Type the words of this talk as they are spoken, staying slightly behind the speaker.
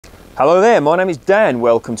Hello there, my name is Dan.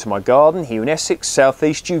 Welcome to my garden here in Essex,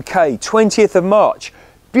 southeast UK. 20th of March.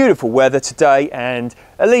 Beautiful weather today, and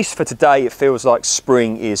at least for today it feels like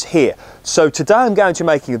spring is here. So today I'm going to be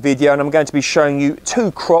making a video and I'm going to be showing you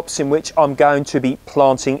two crops in which I'm going to be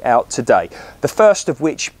planting out today. The first of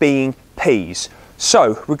which being peas.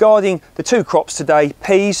 So regarding the two crops today,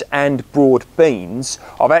 peas and broad beans,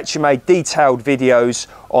 I've actually made detailed videos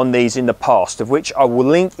on these in the past, of which I will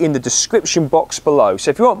link in the description box below.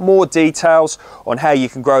 So if you want more details on how you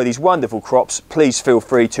can grow these wonderful crops, please feel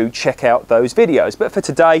free to check out those videos. But for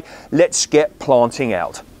today, let's get planting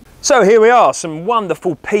out. So here we are, some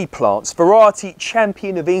wonderful pea plants, variety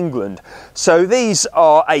Champion of England. So these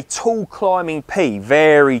are a tall climbing pea,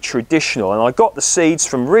 very traditional, and I got the seeds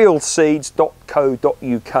from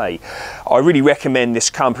realseeds.co.uk. I really recommend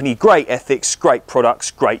this company, great ethics, great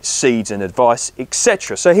products, great seeds and advice,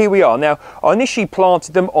 etc. So here we are. Now, I initially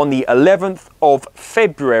planted them on the 11th of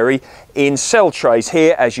February in cell trays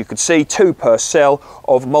here, as you can see, 2 per cell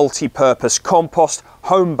of multi-purpose compost,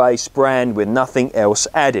 home-based brand with nothing else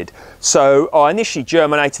added. So I initially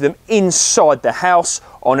germinated them inside the house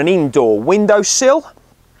on an indoor windowsill,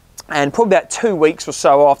 and probably about 2 weeks or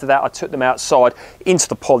so after that I took them outside into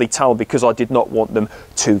the polytunnel because I did not want them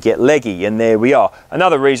to get leggy, and there we are.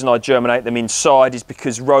 Another reason I germinate them inside is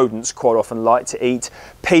because rodents quite often like to eat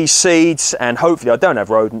pea seeds, and hopefully I don't have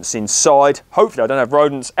rodents inside. Hopefully I don't have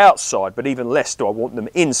rodents outside, but even less do I want them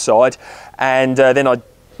inside. And then I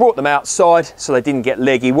brought them outside so they didn't get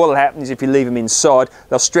leggy. What will happen is if you leave them inside,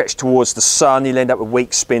 they'll stretch towards the sun. You'll end up with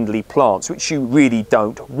weak, spindly plants, which you really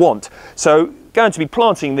don't want. So going to be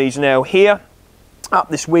planting these now here up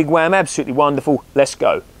this wigwam. Absolutely wonderful. Let's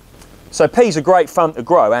go. So peas are great fun to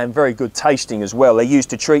grow and very good tasting as well. They're used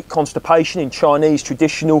to treat constipation in Chinese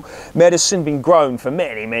traditional medicine, been grown for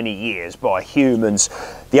many, many years by humans.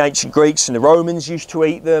 The ancient Greeks and the Romans used to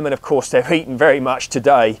eat them, and of course they're eaten very much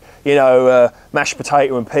today. You know, mashed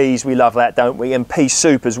potato and peas, we love that, don't we? And pea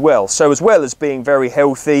soup as well. So as well as being very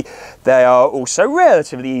healthy, they are also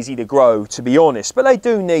relatively easy to grow, to be honest, but they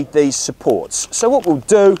do need these supports. So what we'll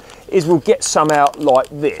do is we'll get some out like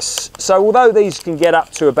this. So although these can get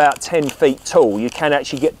up to about 10 feet tall, you can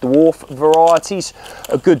actually get dwarf varieties.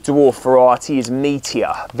 A good dwarf variety is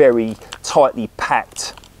Meteor, very tightly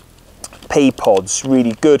packed pea pods,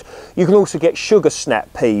 really good. You can also get sugar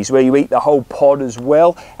snap peas where you eat the whole pod as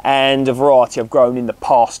well, and a variety I've grown in the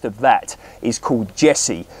past of that is called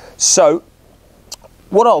Jessie. So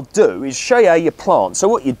what I'll do is show you how you plant. So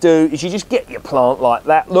what you do is you just get your plant like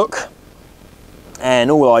that, look, and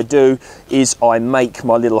all I do is I make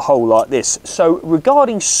my little hole like this. So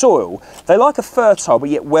regarding soil, they like a fertile but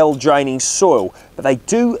yet well draining soil, but they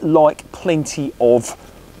do like plenty of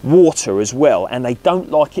water as well, and they don't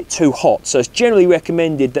like it too hot. So it's generally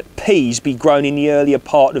recommended that peas be grown in the earlier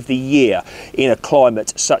part of the year in a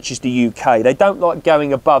climate such as the UK. They don't like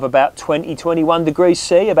going above about 20-21 degrees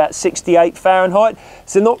C, about 68 Fahrenheit.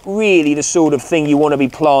 So not really the sort of thing you want to be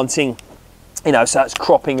planting, you know, so it's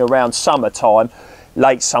cropping around summertime,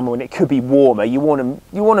 late summer when it could be warmer. You want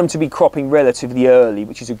them to be cropping relatively early,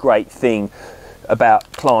 which is a great thing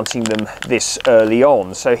about planting them this early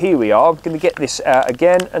on. So here we are. I'm going to get this out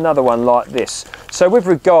again, another one like this. So with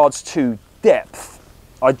regards to depth,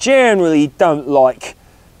 I generally don't like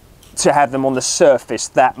to have them on the surface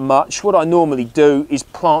that much. What I normally do is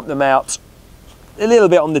plant them out a little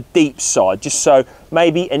bit on the deep side, just so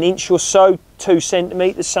maybe an inch or so, 2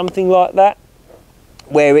 centimeters, something like that,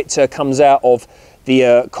 where it comes out of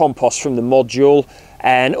the compost from the module.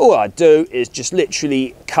 And all I do is just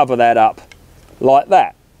literally cover that up like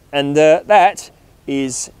that, and that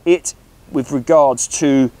is it with regards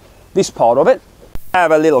to this part of it.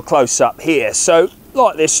 Have a little close up here. So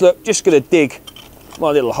like this, look, just going to dig my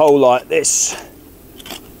little hole like this.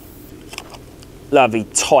 Lovely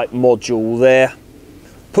tight module there.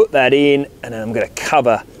 Put that in, and then I'm going to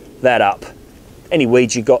cover that up. Any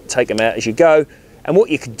weeds you've got, take them out as you go. And what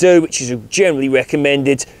you could do, which is generally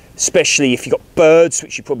recommended, especially if you've got birds,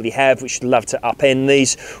 which you probably have, which love to upend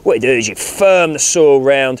these, what you do is you firm the soil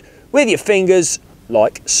round with your fingers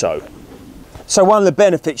like so. So one of the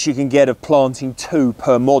benefits you can get of planting 2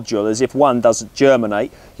 per module is if one doesn't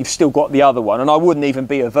germinate, you've still got the other one. And I wouldn't even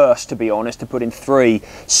be averse, to be honest, to putting 3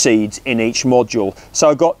 seeds in each module. So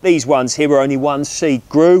I've got these ones here where only 1 seed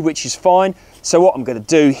grew, which is fine. So what I'm going to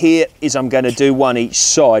do here is I'm going to do 1 each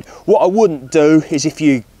side. What I wouldn't do is if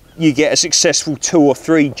you get a successful 2 or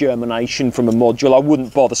 3 germination from a module, I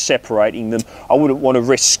wouldn't bother separating them. I wouldn't want to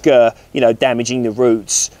risk you know, damaging the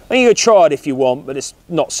roots. I mean, you can try it if you want, but it's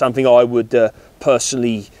not something I would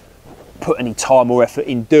personally put any time or effort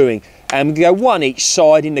in doing. And we go 1 each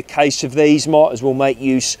side. In the case of these, might as well make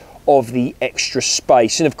use of the extra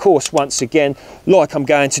space. And of course, once again, like I'm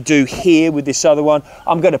going to do here with this other one,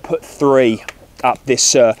 I'm going to put 3 up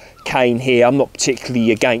this cane here. I'm not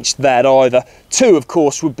particularly against that either. 2, of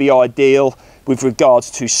course, would be ideal with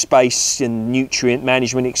regards to space and nutrient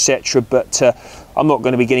management, etc. But I'm not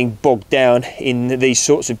going to be getting bogged down in these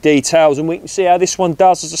sorts of details, and we can see how this one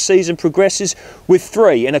does as the season progresses with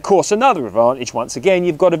 3. And of course, another advantage, once again,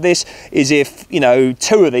 you've got of this is if, you know,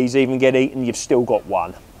 2 of these even get eaten, you've still got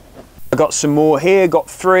 1. I've got some more here, got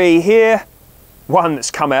 3 here, 1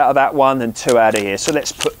 that's come out of that one and 2 out of here. So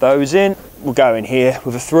let's put those in. We'll go in here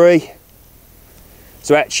with a 3.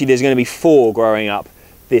 So actually there's going to be 4 growing up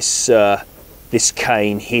this this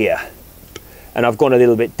cane here, and I've gone a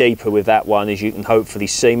little bit deeper with that one, as you can hopefully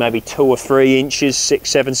see, maybe 2 or 3 inches,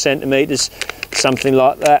 6-7 centimeters, something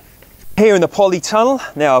like that. Here in the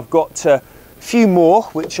polytunnel now I've got a few more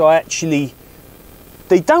which they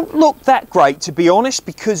don't look that great, to be honest,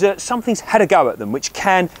 because something's had a go at them, which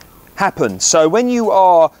can happen. So when you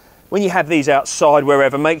have these outside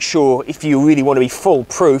wherever, make sure, if you really want to be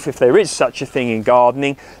foolproof, if there is such a thing in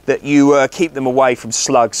gardening, that you keep them away from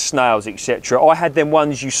slugs, snails, etc. I had them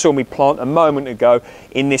ones you saw me plant a moment ago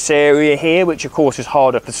in this area here, which of course is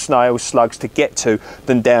harder for snails, slugs to get to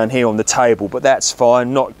than down here on the table, but that's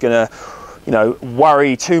fine. Not gonna, you know,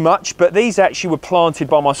 worry too much. But these actually were planted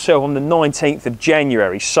by myself on the 19th of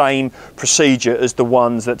January, same procedure as the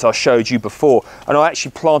ones that I showed you before, and I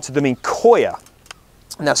actually planted them in coir.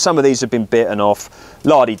 Now some of these have been bitten off,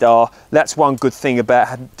 la-di-da. That's one good thing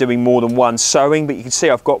about doing more than one sowing, but you can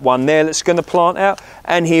see I've got one there that's going to plant out,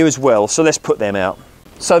 and here as well, so let's put them out.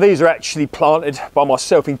 So these are actually planted by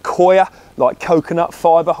myself in coir, like coconut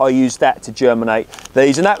fibre. I used that to germinate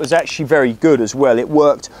these, and that was actually very good as well. It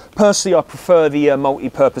worked. Personally, I prefer the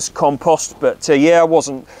multi-purpose compost, but yeah, I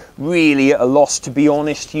wasn't really at a loss, to be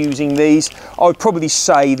honest, using these. I would probably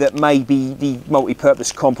say that maybe the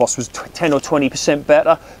multi-purpose compost was 10 or 20%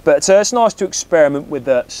 better, but it's nice to experiment with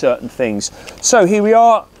certain things. So here we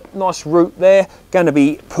are, nice root there, going to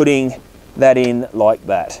be putting that in like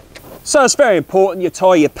that. So it's very important you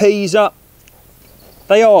tie your peas up.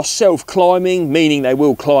 They are self-climbing, meaning they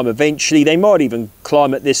will climb eventually. They might even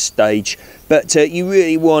climb at this stage, but you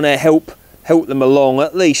really want to help them along,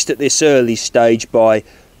 at least at this early stage, by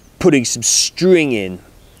putting some string in.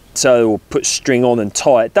 So we'll put string on and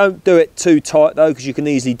tie it. Don't do it too tight though, because you can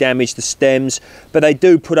easily damage the stems, but they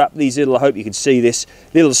do put up these little, I hope you can see this,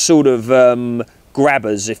 little sort of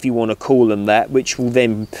grabbers, if you want to call them that, which will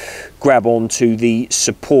then grab onto the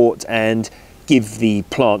support and give the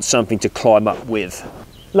plant something to climb up with.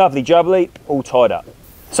 Lovely jubbly, all tied up.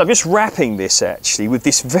 So I'm just wrapping this actually with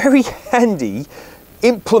this very handy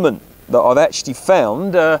implement that I've actually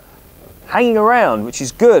found hanging around, which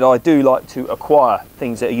is good. I do like to acquire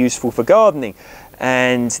things that are useful for gardening,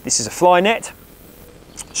 and this is a fly net.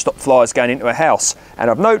 Stop flies going into a house, and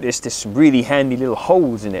I've noticed there's some really handy little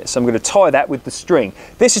holes in it, so I'm going to tie that with the string.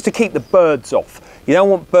 This is to keep the birds off. You don't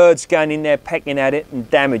want birds going in there pecking at it and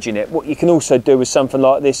damaging it. What you can also do with something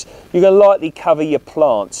like this, you're going to lightly cover your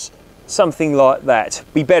plants, something like that.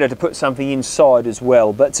 Be better to put something inside as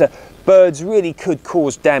well, but birds really could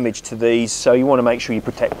cause damage to these, so you want to make sure you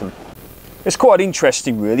protect them. It's quite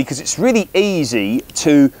interesting really, because it's really easy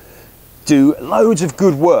to do loads of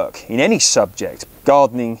good work in any subject.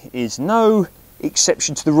 Gardening is no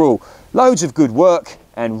exception to the rule. Loads of good work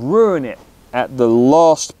and ruin it at the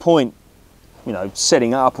last point, you know,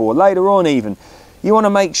 setting up or later on even. You want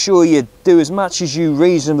to make sure you do as much as you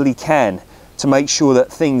reasonably can to make sure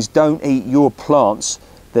that things don't eat your plants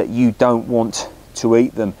that you don't want to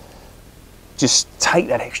eat them. Just take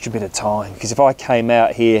that extra bit of time, because if I came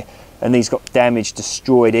out here and these got damaged,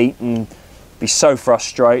 destroyed, eaten, it'd be so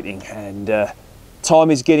frustrating. And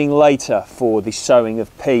time is getting later for the sowing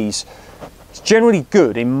of peas. It's generally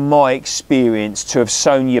good, in my experience, to have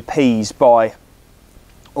sown your peas by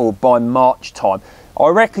March time. I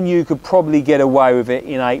reckon you could probably get away with it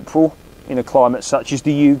in April in a climate such as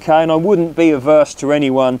the UK, and I wouldn't be averse to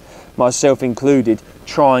anyone, myself included,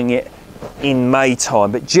 trying it in May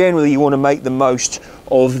time. But generally you want to make the most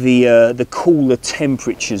of the cooler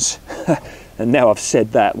temperatures. And now I've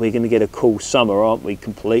said that, we're going to get a cool summer, aren't we,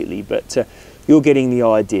 completely, but you're getting the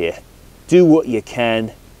idea. Do what you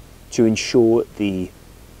can to ensure the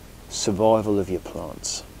survival of your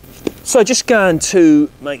plants. So just going to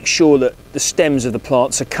make sure that the stems of the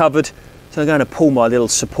plants are covered. So I'm going to pull my little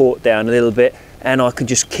support down a little bit, and I can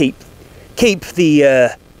just keep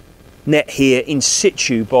the net here in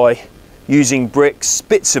situ by using bricks,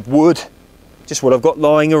 bits of wood, just what I've got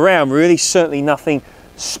lying around really. Certainly nothing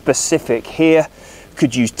specific here.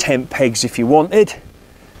 Could use tent pegs if you wanted.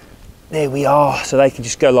 there we are, so they can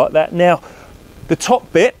just go like that. Now, the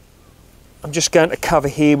top bit, I'm just going to cover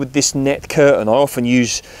here with this net curtain. I often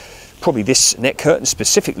use probably this net curtain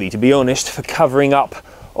specifically, to be honest, for covering up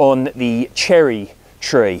on the cherry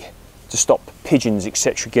tree to stop pigeons,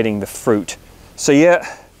 etc., getting the fruit. So yeah,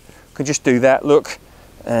 I can just do that, look.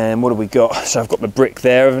 And what have we got? So I've got my brick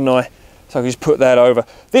there, haven't I? So I can just put that over.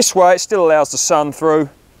 This way, it still allows the sun through,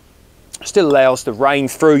 still allows the rain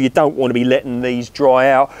through. You don't want to be letting these dry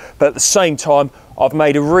out, but at the same time, I've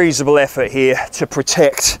made a reasonable effort here to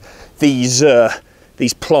protect these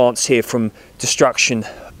plants here from destruction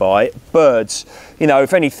by birds. You know,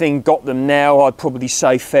 if anything got them now, I'd probably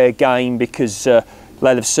say fair game, because they'll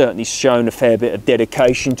have certainly shown a fair bit of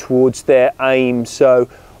dedication towards their aim, so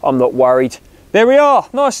I'm not worried. There we are,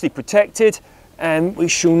 nicely protected, and we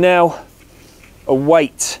shall now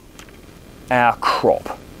await our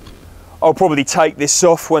crop. I'll probably take this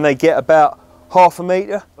off when they get about half a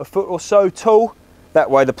metre, a foot or so tall. That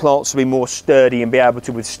way the plants will be more sturdy and be able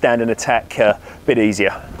to withstand an attack a bit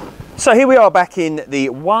easier. So here we are back in the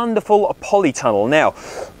wonderful polytunnel. Now,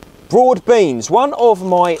 broad beans, one of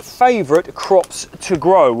my favourite crops to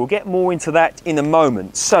grow. We'll get more into that in a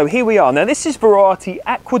moment. So here we are. Now this is variety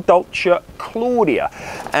Aquadulture Claudia,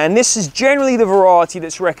 and this is generally the variety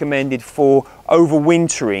that's recommended for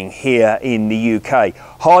overwintering here in the UK.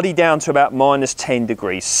 Hardy down to about -10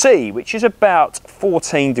 degrees C, which is about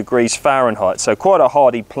 14 degrees Fahrenheit, so quite a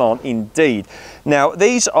hardy plant indeed. Now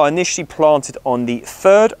these are initially planted on the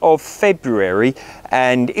 3rd of February,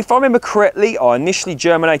 and if I remember correctly, I initially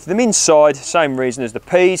germinated them inside, same reason as the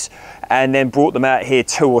peas, and then brought them out here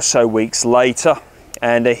 2 or so weeks later,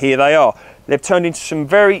 and here they are. They've turned into some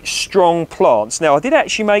very strong plants. Now I did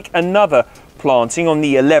actually make another planting on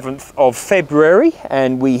the 11th of February,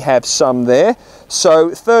 and we have some there.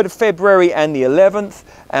 So 3rd of February and the 11th,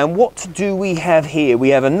 and what do we have here? We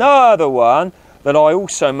have another one that I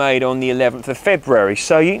also made on the 11th of February.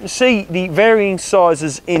 So you can see the varying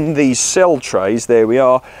sizes in these cell trays. There we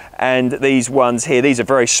are. And these ones here, these are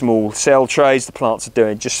very small cell trays. The plants are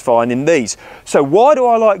doing just fine in these. So why do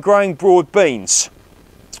I like growing broad beans?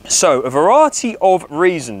 So a variety of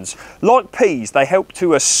reasons. Like peas, they help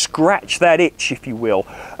to scratch that itch, if you will,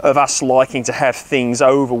 of us liking to have things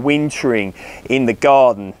overwintering in the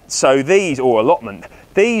garden. So these, or allotment,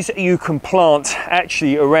 these you can plant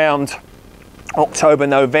actually around October,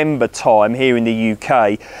 November time here in the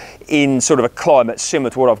UK, in sort of a climate similar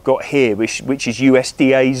to what I've got here, which is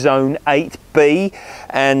USDA Zone 8B.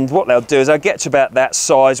 And what they'll do is they'll get to about that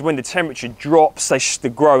size. When the temperature drops, the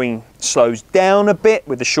growing slows down a bit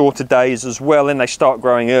with the shorter days as well, and they start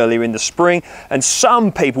growing earlier in the spring. And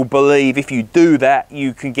some people believe if you do that,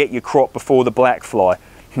 you can get your crop before the blackfly.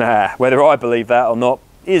 Nah, whether I believe that or not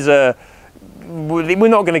is we're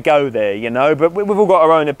not going to go there, you know, but we've all got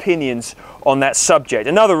our own opinions on that subject.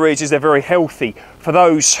 Another reason is they're very healthy. For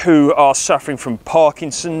those who are suffering from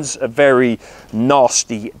Parkinson's, a very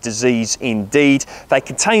nasty disease indeed, they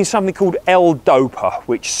contain something called L-Dopa,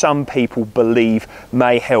 which some people believe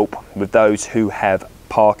may help with those who have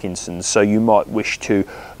Parkinson's, so you might wish to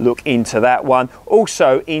look into that one.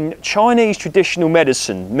 Also, in Chinese traditional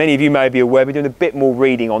medicine, many of you may be aware, we're doing a bit more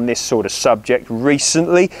reading on this sort of subject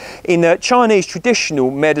recently. In Chinese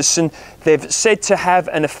traditional medicine, they've said to have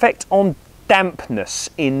an effect on dampness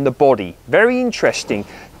in the body. Very interesting.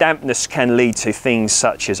 Dampness can lead to things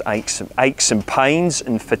such as aches and pains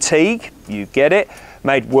and fatigue, you get it,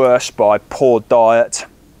 made worse by poor diet,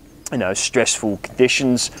 you know, stressful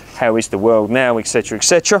conditions, how is the world now, etc,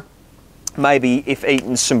 etc. Maybe if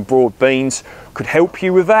eating some broad beans could help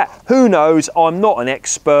you with that. Who knows? I'm not an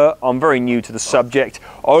expert. I'm very new to the subject.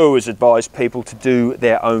 I always advise people to do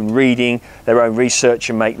their own reading, their own research,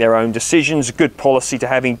 and make their own decisions. A good policy to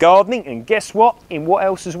have in gardening, and guess what? In what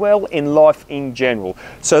else as well? In life in general.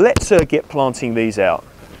 So let's get planting these out.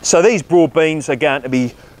 So these broad beans are going to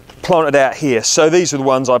be planted out here. So these are the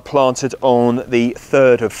ones I planted on the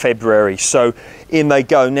 3rd of February. So in they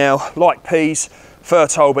go now, like peas,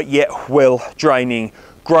 fertile but yet well draining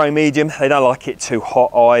growing medium. They don't like it too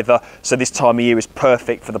hot either, so this time of year is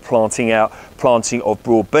perfect for the planting of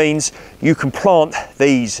broad beans. You can plant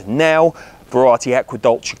these now. Variety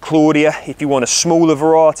Aquadulture Claudia. If you want a smaller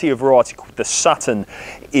variety, a variety called the Sutton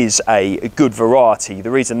is a good variety.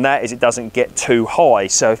 The reason that is it doesn't get too high.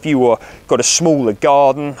 So if you got a smaller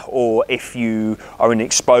garden, or if you are in an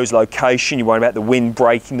exposed location, you worry about the wind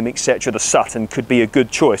breaking them, etc., the Sutton could be a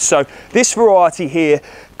good choice. So this variety here,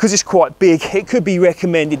 because it's quite big, it could be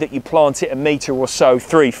recommended that you plant it a metre or so,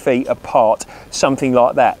 3 feet apart, something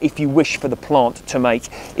like that, if you wish for the plant to make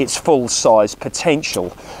its full size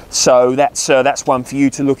potential. So that's one for you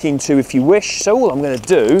to look into if you wish. So all I'm going to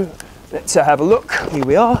do, let's have a look. Here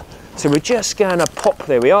we are. So we're just going to pop,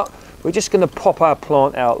 there we are. We're just going to pop our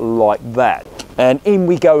plant out like that. And in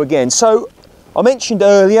we go again. So I mentioned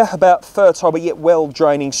earlier about fertile but yet well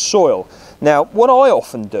draining soil. Now, what I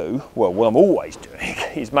often do, well, what I'm always doing,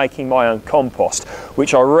 is making my own compost,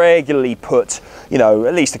 which I regularly put, you know,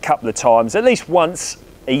 at least a couple of times, at least once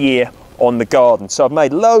a year on the garden. So I've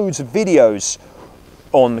made loads of videos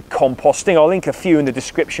on composting. I'll link a few in the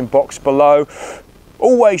description box below.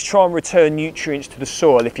 Always try and return nutrients to the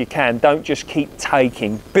soil if you can. Don't just keep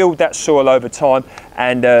taking. Build that soil over time,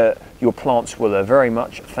 and your plants will very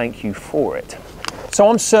much thank you for it. So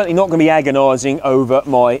I'm certainly not going to be agonising over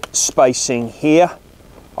my spacing here.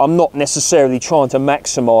 I'm not necessarily trying to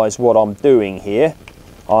maximise what I'm doing here.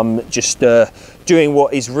 I'm just doing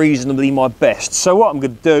what is reasonably my best. So what I'm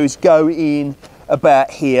going to do is go in about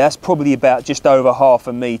here. That's probably about just over ½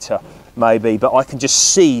 a metre maybe, but I can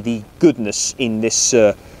just see the goodness in this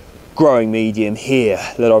growing medium here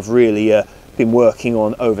that I've really been working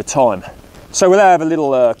on over time. So we'll have a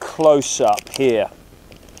little close-up here.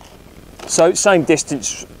 So same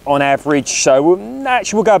distance on average, so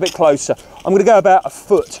actually we'll go a bit closer. I'm going to go about 1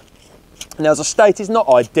 foot. Now, as I stated, it's not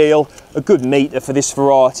ideal. A good metre for this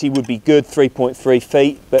variety would be good, 3.3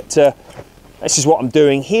 feet, but this is what I'm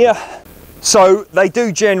doing here. So they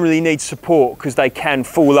do generally need support because they can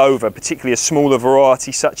fall over, particularly a smaller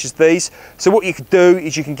variety such as these. So what you could do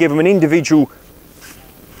is you can give them an individual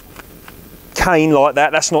cane like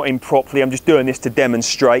that. That's not in properly, I'm just doing this to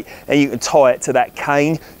demonstrate, and you can tie it to that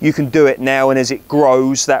cane. You can do it now, and as it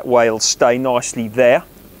grows that way it'll stay nicely there.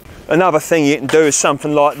 Another thing you can do is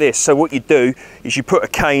something like this. So what you do is you put a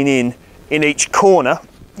cane in each corner.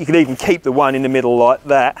 You can even keep the one in the middle like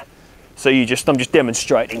that. So I'm just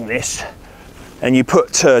demonstrating this, and you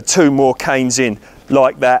put 2 more canes in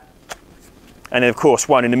like that, and then of course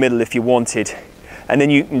one in the middle if you wanted. And then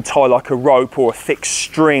you can tie like a rope or a thick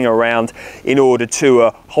string around in order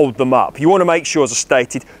to hold them up. You want to make sure, as I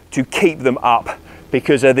stated, to keep them up,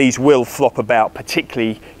 because these will flop about,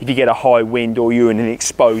 particularly if you get a high wind or you're in an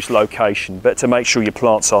exposed location, but to make sure your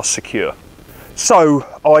plants are secure. So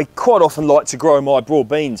I quite often like to grow my broad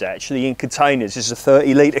beans actually in containers. This is a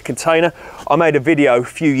 30 litre container. I made a video a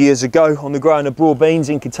few years ago on the growing of broad beans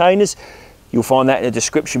in containers. You'll find that in the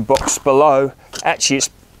description box below. Actually, it's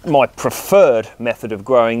my preferred method of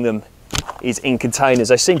growing them is in containers.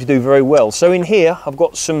 They seem to do very well. So in here I've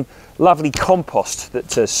got some lovely compost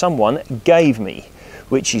that someone gave me,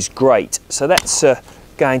 which is great. So that's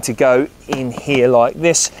going to go in here like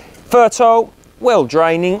this. Fertile, well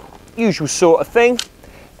draining, usual sort of thing.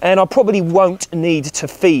 And I probably won't need to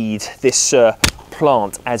feed this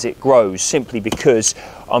plant as it grows, simply because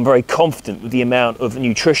I'm very confident with the amount of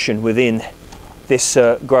nutrition within this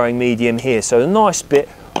growing medium here. So a nice bit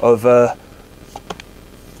of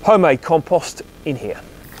homemade compost in here.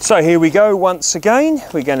 So here we go once again.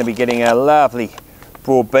 We're going to be getting our lovely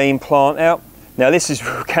broad bean plant out. Now this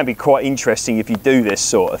can be quite interesting if you do this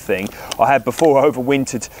sort of thing. I had before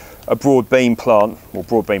overwintered a broad bean plant, or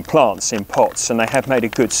broad bean plants in pots, and they have made a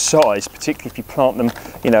good size, particularly if you plant them,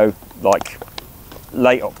 you know, like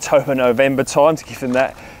late October, November time, to give them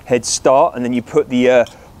that head start, and then you put the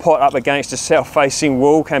pot up against a south-facing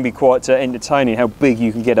wall. Can be quite entertaining how big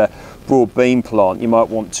you can get a broad bean plant. You might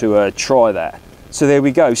want to try that. So there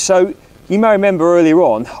we go. So you may remember earlier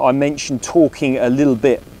on I mentioned talking a little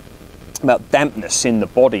bit about dampness in the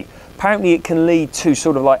body. Apparently it can lead to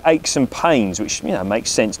sort of like aches and pains, which, you know, makes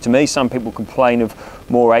sense to me. Some people complain of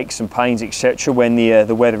more aches and pains, etc., when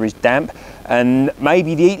the weather is damp, and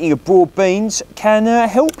maybe the eating of broad beans can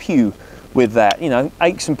help you with that. You know,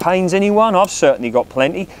 aches and pains, anyone? I've certainly got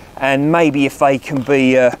plenty, and maybe if they can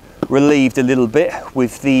be relieved a little bit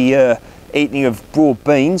with the eating of broad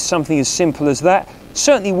beans, something as simple as that,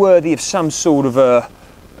 certainly worthy of some sort of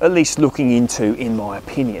at least looking into, in my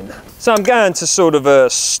opinion. So I'm going to sort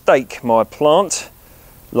of stake my plant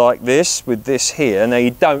like this with this here. Now you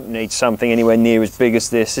don't need something anywhere near as big as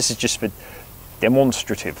this. This is just for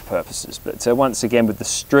demonstrative purposes, but once again with the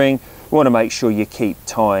string, you want to make sure you keep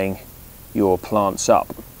tying your plants up.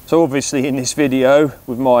 So obviously in this video,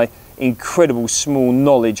 with my incredible small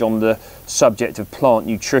knowledge on the subject of plant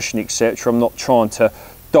nutrition, etc., I'm not trying to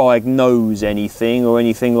diagnose anything or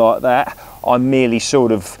anything like that. I'm merely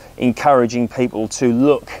sort of encouraging people to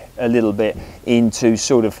look a little bit into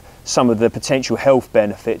sort of some of the potential health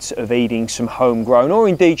benefits of eating some homegrown or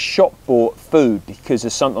indeed shop bought food,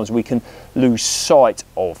 because sometimes we can lose sight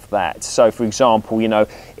of that. So for example, you know,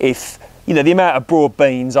 if the amount of broad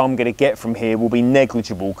beans I'm going to get from here will be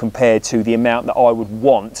negligible compared to the amount that I would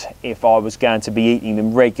want if I was going to be eating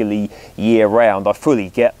them regularly year round. I fully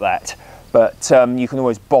get that. but you can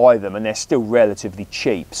always buy them and they're still relatively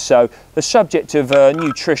cheap. So the subject of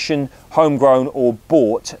nutrition, homegrown or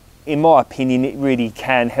bought, in my opinion, it really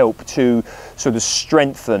can help to sort of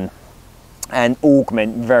strengthen and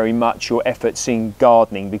augment very much your efforts in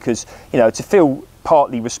gardening, because, you know, to feel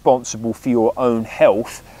partly responsible for your own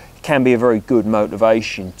health can be a very good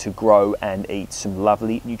motivation to grow and eat some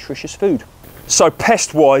lovely nutritious food. So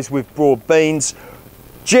pest wise with broad beans,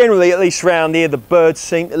 generally, at least around here, the birds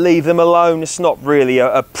seem to leave them alone. It's not really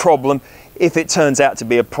a problem. If it turns out to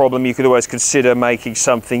be a problem, you could always consider making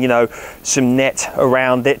something, you know, some net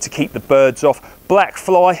around it to keep the birds off.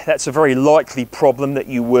 Blackfly, that's a very likely problem that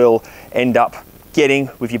you will end up getting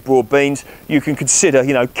with your broad beans. You can consider,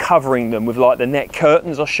 you know, covering them with like the net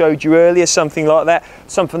curtains I showed you earlier, something like that.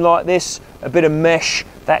 Something like this, a bit of mesh,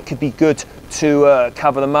 that could be good to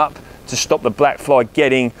cover them up to stop the blackfly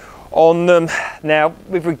getting on them. Now,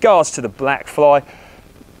 with regards to the blackfly,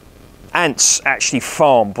 ants actually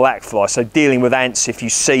farm blackfly, so dealing with ants, if you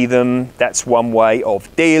see them, that's one way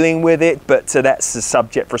of dealing with it, but that's the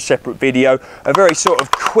subject for a separate video. A very sort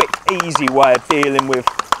of quick, easy way of dealing with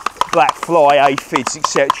blackfly, aphids,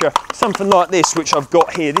 etc. Something like this, which I've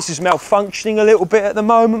got here. This is malfunctioning a little bit at the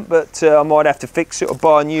moment, but I might have to fix it or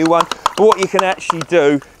buy a new one. But what you can actually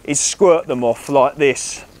do is squirt them off like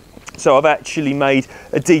this. So I've actually made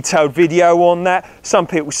a detailed video on that. Some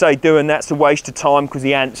people say doing that's a waste of time because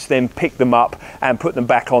the ants then pick them up and put them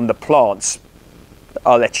back on the plants.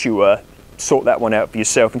 I'll let you sort that one out for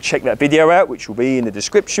yourself and check that video out, which will be in the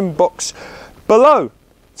description box below.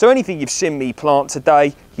 So anything you've seen me plant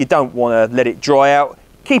today, you don't want to let it dry out.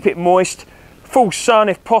 Keep it moist. Full sun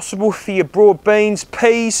if possible for your broad beans.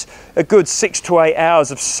 Peas, a good 6 to 8 hours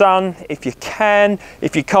of sun if you can.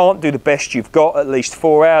 If you can't, do the best you've got, at least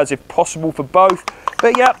 4 hours if possible for both.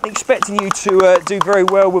 But yeah, expecting you to do very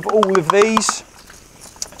well with all of these.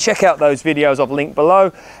 Check out those videos I've linked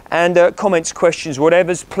below, and comments, questions,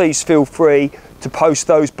 whatever's, please feel free to post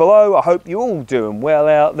those below. I hope you're all doing well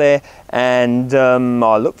out there, and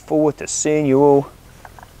I look forward to seeing you all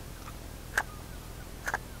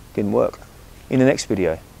in work in the next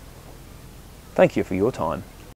video. Thank you for your time.